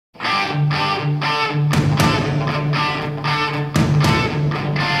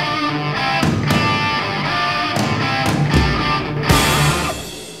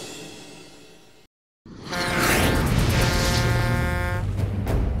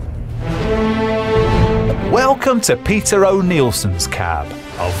Welcome to Peter O'Neilson's cab,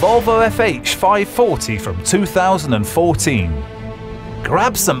 a Volvo FH 540 from 2014.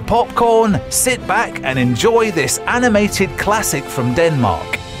 Grab some popcorn, sit back and enjoy this animated classic from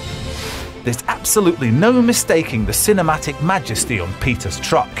Denmark. There's absolutely no mistaking the cinematic majesty on Peter's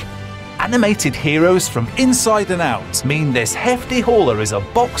truck. Animated heroes from inside and out mean this hefty hauler is a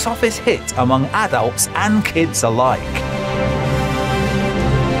box office hit among adults and kids alike.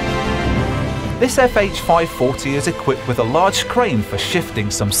 This FH 540 is equipped with a large crane for shifting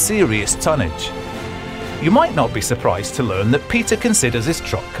some serious tonnage. You might not be surprised to learn that Peter considers his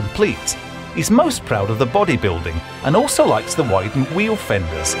truck complete. He's most proud of the bodybuilding and also likes the widened wheel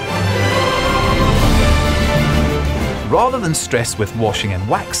fenders. Rather than stress with washing and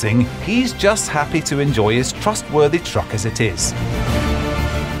waxing, he's just happy to enjoy his trustworthy truck as it is.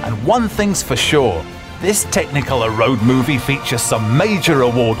 And one thing's for sure, this Technicolor road movie features some major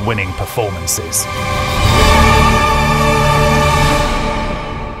award-winning performances.